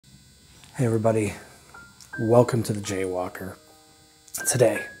Hey everybody, welcome to the Jaywalker.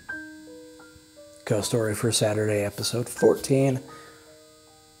 Today, Ghost Story for Saturday, episode 14.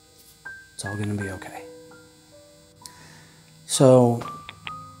 It's all gonna be okay. So,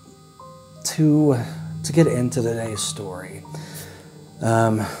 to get into today's story,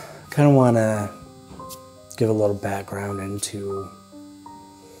 kind of want to give a little background into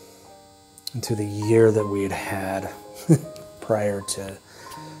the year that we had prior to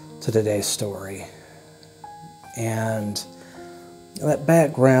today's story. And that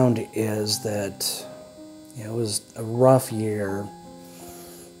background is that it was a rough year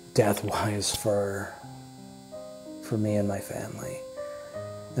death-wise for me and my family.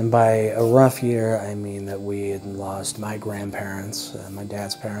 And by a rough year, I mean that we had lost my grandparents, my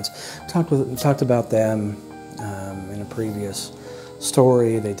dad's parents. Talked about them in a previous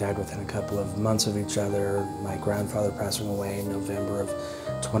story. They died within a couple of months of each other. My grandfather passing away in November of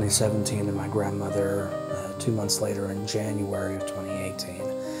 2017, and my grandmother 2 months later in January of 2018.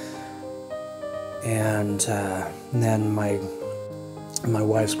 And then my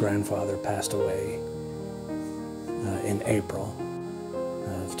wife's grandfather passed away in April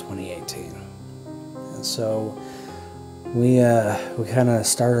of 2018. And so we kind of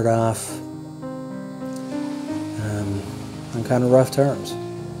started off on kind of rough terms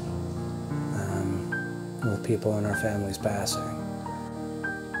with people in our families passing.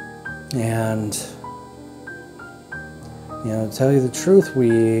 And, to tell you the truth,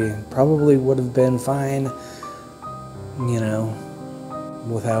 we probably would have been fine,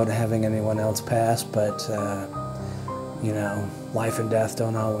 without having anyone else pass, but, life and death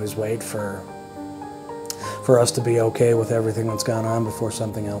don't always wait for us to be okay with everything that's gone on before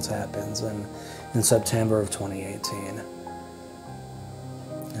something else happens. And in September of 2018,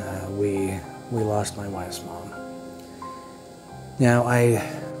 we lost my wife's mom. Now, I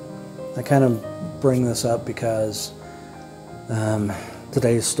kind of bring this up because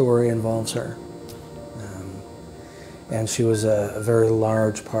today's story involves her. And she was a very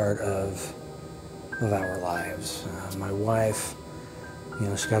large part of our lives. My wife,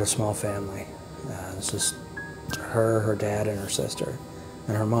 she got a small family. It's just her dad, and her sister,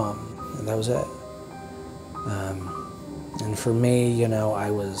 and her mom, and that was it. And for me, I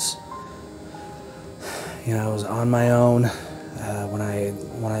was on my own when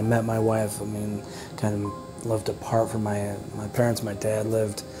I met my wife. Kind of lived apart from my parents. My dad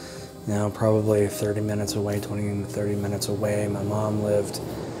lived, probably 30 minutes away, 20 to 30 minutes away. My mom lived,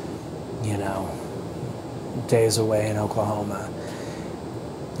 days away in Oklahoma.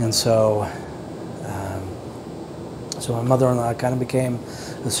 And so my mother-in-law kind of became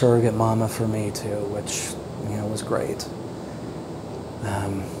a surrogate mama for me too, which, was great.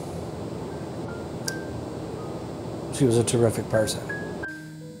 She was a terrific person.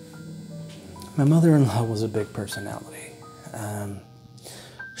 My mother-in-law was a big personality.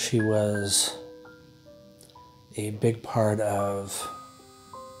 She was a big part of,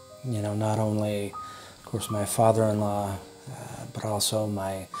 not only, of course, my father-in-law, but also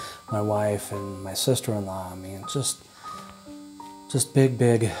my wife and my sister-in-law. Just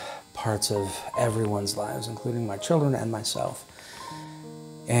big parts of everyone's lives, including my children and myself.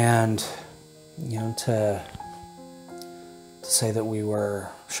 And, to say that we were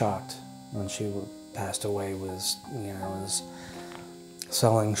shocked when she passed away was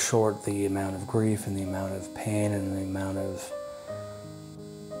selling short the amount of grief and the amount of pain and the amount of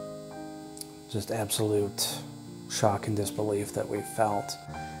just absolute shock and disbelief that we felt.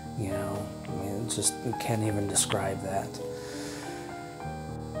 Just you can't even describe that.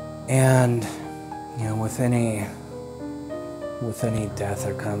 And, with any death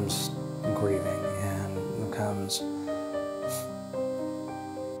there comes grieving, and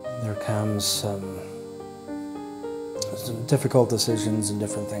there comes some difficult decisions and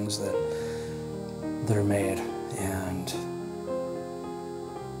different things that are made.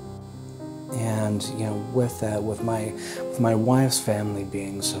 And with that, with my wife's family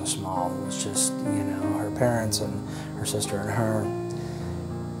being so small, it was just, her parents and her sister and her,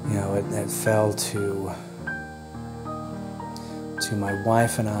 it fell to my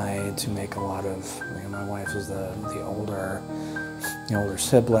wife and I to make a lot of, my wife was the older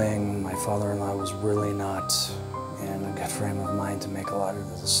sibling. My father-in-law was really not in a good frame of mind to make a lot of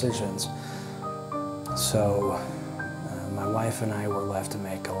the decisions. So my wife and I were left to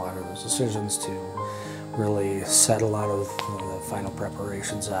make a lot of those decisions to really set a lot of the final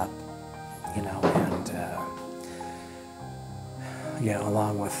preparations up, and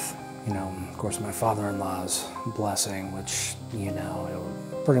along with, of course, my father-in-law's blessing, which,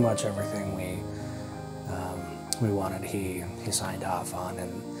 pretty much everything we wanted, he signed off on.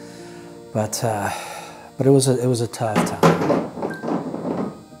 And But it was a tough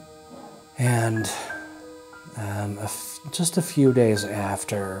time. And just a few days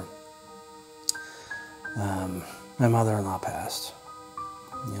after my mother-in-law passed,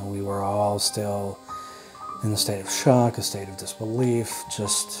 you know, we were all still in a state of shock, a state of disbelief.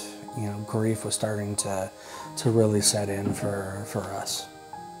 Just, you know, grief was starting to really set in for us.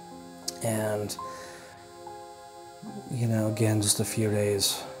 And, you know, again, just a few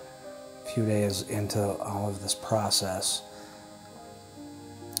days into all of this process,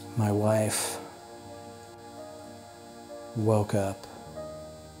 my wife woke up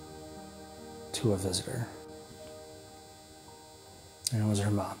to a visitor, and it was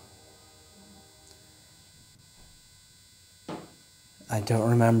her mom. I don't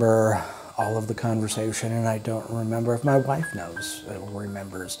remember all of the conversation, and I don't remember if my wife knows or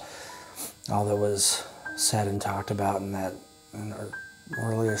remembers all that was said and talked about in that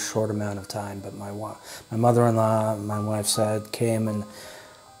really a short amount of time. But my mother-in-law, my wife said, came and,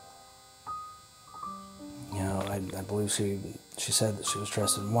 you know, I believe she said that she was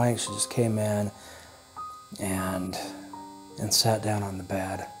dressed in white. She just came in and sat down on the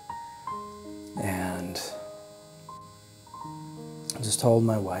bed and just told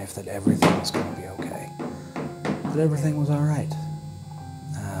my wife that everything was going to be okay, that everything was all right.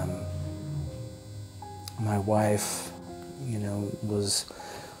 My wife, you know, was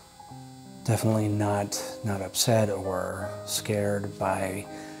definitely not upset or scared by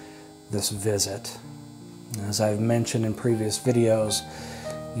this visit. As I've mentioned in previous videos,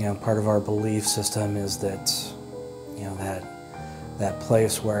 you know, part of our belief system is that, you know, that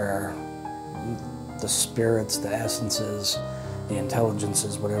place where the spirits, the essences, the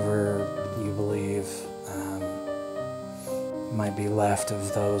intelligences, whatever you believe, might be left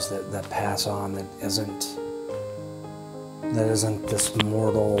of those that pass on, that isn't this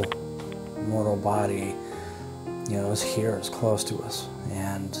mortal body, you know, is here, is close to us,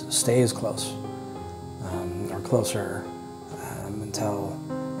 and stays close, or closer, until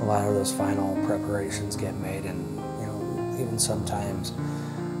a lot of those final preparations get made, and, you know, even sometimes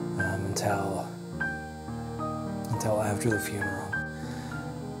until after the funeral.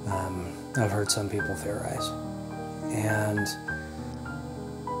 I've heard some people theorize,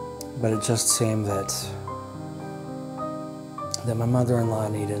 but it just seemed that my mother-in-law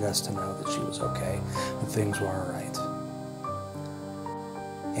needed us to know that she was okay, that things were all right.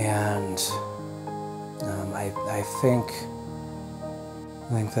 And I think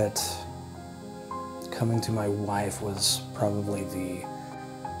that coming to my wife was probably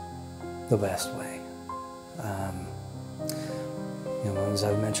the best way. You know, as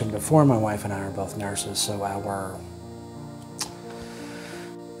I've mentioned before, my wife and I are both nurses, so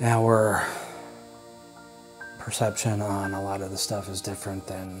our perception on a lot of the stuff is different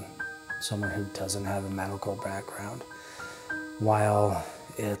than someone who doesn't have a medical background. While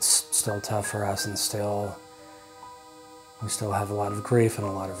it's still tough for us, and we still have a lot of grief and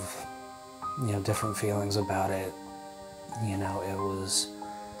a lot of, you know, different feelings about it, you know,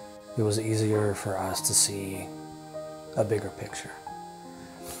 it was easier for us to see a bigger picture.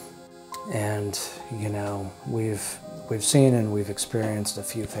 And, you know, we've seen and we've experienced a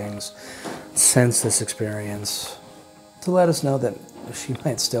few things since this experience to let us know that she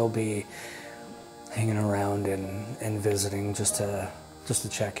might still be hanging around and visiting, just to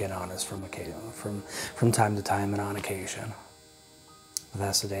check in on us from time to time and on occasion. But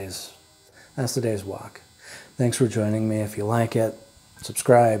that's today's walk. Thanks for joining me. If you like it,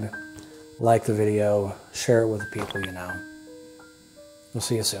 subscribe, like the video, share it with the people you know. We'll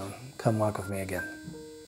see you soon. Come walk with me again.